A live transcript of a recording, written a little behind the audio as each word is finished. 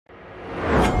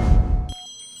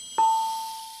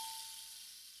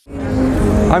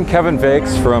I'm Kevin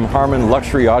Vakes from Harman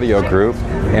Luxury Audio Group,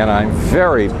 and I'm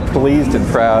very pleased and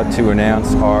proud to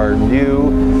announce our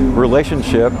new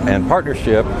relationship and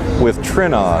partnership with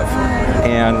Trinnov.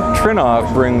 And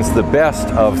Trinnov brings the best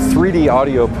of 3D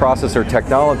audio processor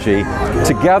technology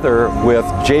together with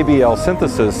JBL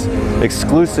Synthesis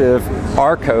exclusive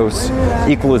ARCOS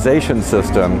equalization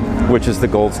system, which is the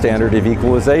gold standard of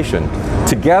equalization.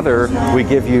 Together, we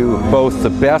give you both the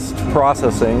best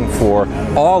processing for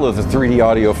all of the 3D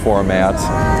audio formats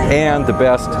and the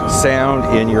best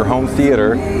sound in your home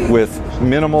theater with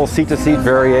minimal seat-to-seat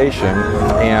variation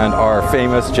and our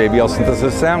famous JBL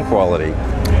Synthesis sound quality.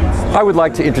 I would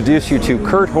like to introduce you to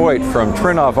Kurt Hoyt from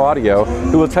Trinnov Audio,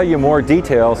 who will tell you more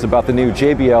details about the new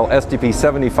JBL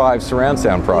SDP-75 surround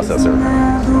sound processor.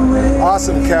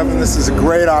 Awesome, Kevin. This is a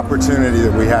great opportunity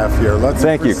that we have here.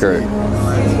 Thank you, Kurt.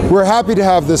 We're happy to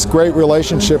have this great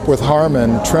relationship with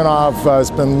Harman. Trinnov has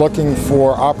been looking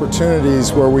for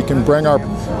opportunities where we can bring our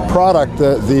product,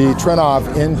 the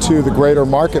Trinnov, into the greater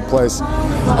marketplace.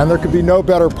 And there could be no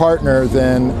better partner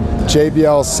than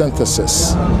JBL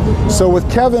Synthesis. So with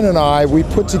Kevin and I, we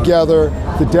put together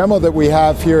the demo that we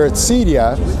have here at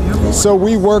CEDIA. So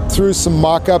we worked through some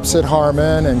mock-ups at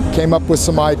Harman and came up with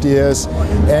some ideas.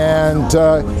 And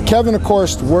Kevin, of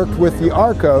course, worked with the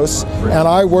ARCOS, and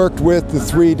I worked with the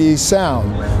 3D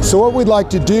sound. So what we'd like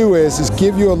to do is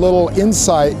give you a little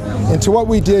insight into what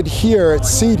we did here at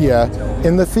CEDIA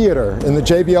in the theater, in the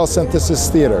JBL Synthesis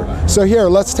theater. So here,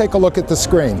 let's take a look at the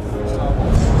screen.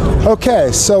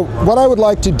 Okay, so what I would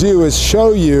like to do is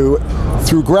show you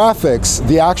through graphics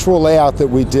the actual layout that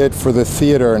we did for the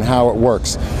theater and how it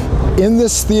works. In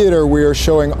this theater, we are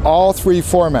showing all three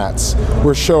formats.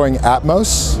 We're showing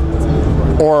Atmos,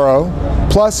 Auro,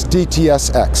 plus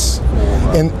DTSX.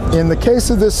 In the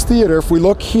case of this theater, if we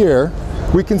look here,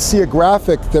 we can see a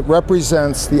graphic that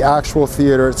represents the actual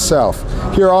theater itself.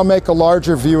 Here, I'll make a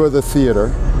larger view of the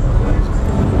theater.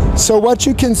 So what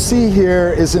you can see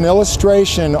here is an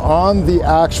illustration on the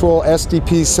actual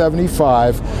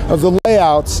SDP-75 of the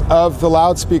layouts of the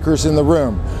loudspeakers in the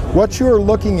room. What you're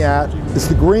looking at is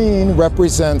the green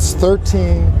represents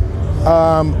 13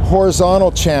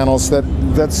 horizontal channels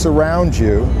that surround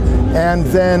you, and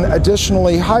then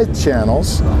additionally height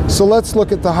channels. So let's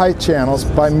look at the height channels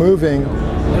by moving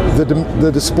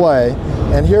the display.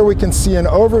 And here we can see an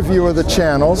overview of the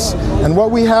channels. And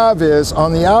what we have is,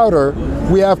 on the outer,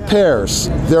 we have pairs.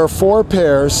 There are 4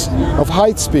 pairs of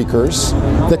height speakers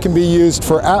that can be used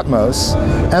for Atmos.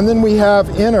 And then we have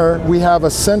we have a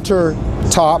center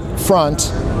top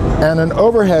front and an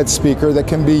overhead speaker that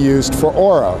can be used for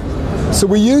Auro. So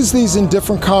we use these in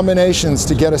different combinations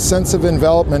to get a sense of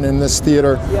envelopment in this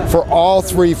theater for all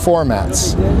 3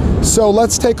 formats. So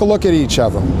let's take a look at each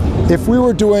of them. If we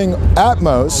were doing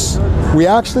Atmos, we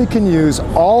actually can use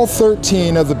all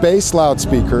 13 of the bass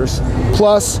loudspeakers,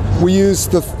 plus we use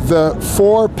the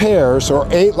 4 pairs or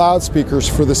 8 loudspeakers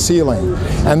for the ceiling.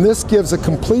 And this gives a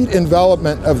complete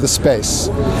envelopment of the space.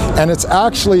 And it's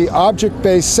actually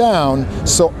object-based sound,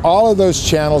 so all of those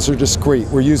channels are discrete.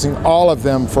 We're using all of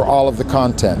them for all of the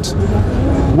content.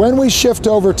 When we shift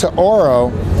over to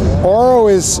Auro, Auro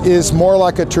is more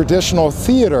like a traditional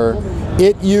theater.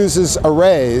 It uses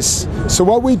arrays. So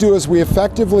what we do is we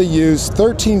effectively use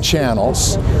 13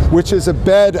 channels, which is a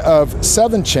bed of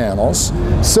 7 channels.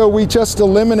 So we just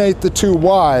eliminate the 2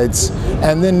 wides,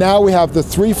 and then now we have the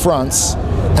 3 fronts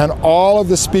and all of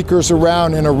the speakers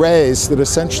around in arrays that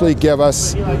essentially give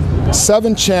us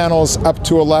 7 channels up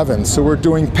to 11. So we're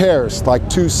doing pairs, like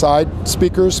 2 side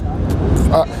speakers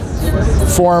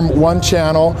form 1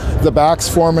 channel, the backs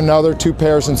form another, 2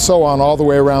 pairs, and so on all the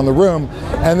way around the room.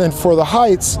 And then for the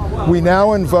heights, we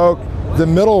now invoke the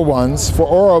middle ones for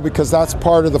Auro because that's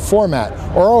part of the format.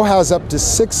 Auro has up to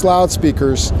 6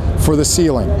 loudspeakers for the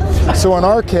ceiling. So in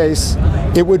our case,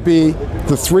 it would be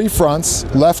the 3 fronts,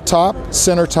 left top,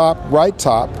 center top, right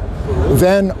top,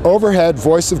 then overhead,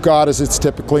 voice of God as it's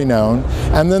typically known,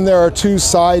 and then there are 2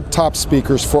 side top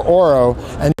speakers for Auro,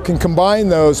 and you can combine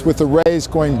those with arrays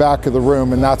going back of the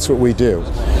room, and that's what we do.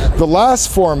 The last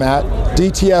format,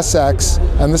 DTSX,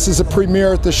 and this is a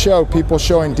premiere at the show, people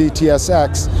showing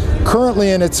DTSX,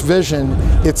 currently in its vision,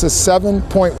 it's a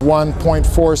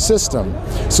 7.1.4 system.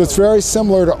 So it's very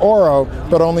similar to Auro,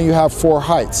 but only you have 4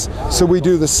 heights. So we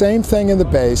do the same thing in the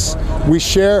bass. We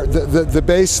share the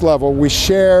bass level, we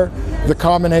share the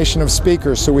combination of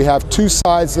speakers. So we have 2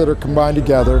 sides that are combined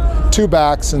together, 2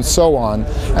 backs, and so on.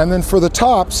 And then for the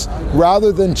tops,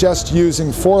 rather than just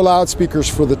using 4 loudspeakers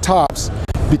for the tops,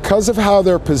 because of how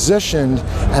they're positioned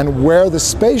and where the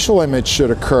spatial image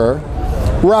should occur,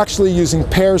 we're actually using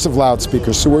pairs of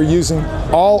loudspeakers. So we're using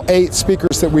all 8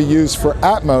 speakers that we use for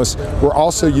Atmos, we're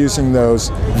also using those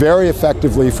very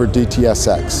effectively for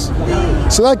DTS:X.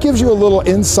 So that gives you a little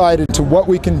insight into what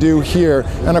we can do here.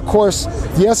 And of course,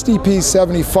 the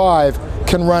SDP-75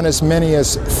 can run as many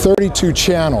as 32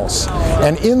 channels.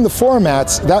 And in the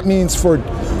formats, that means for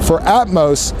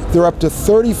Atmos, there are up to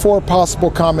 34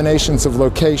 possible combinations of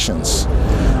locations.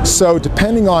 So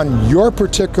depending on your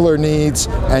particular needs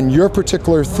and your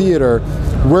particular theater,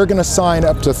 we're going to assign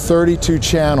up to 32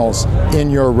 channels in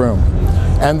your room.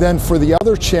 And then for the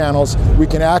other channels, we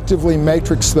can actively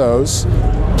matrix those,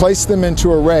 place them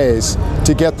into arrays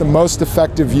to get the most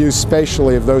effective use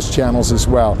spatially of those channels as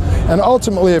well. And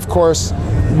ultimately, of course,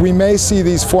 we may see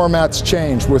these formats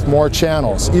change with more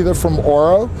channels, either from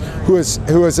Auro, who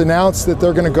has announced that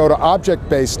they're going to go to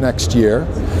object-based next year,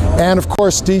 and of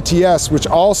course DTS, which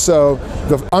also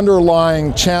the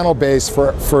underlying channel base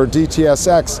for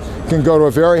DTS:X can go to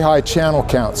a very high channel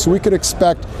count. So we could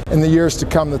expect in the years to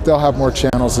come that they'll have more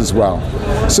channels as well.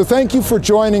 So thank you for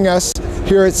joining us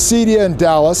here at CEDIA in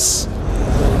Dallas,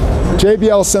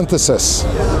 JBL Synthesis.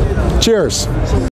 Cheers.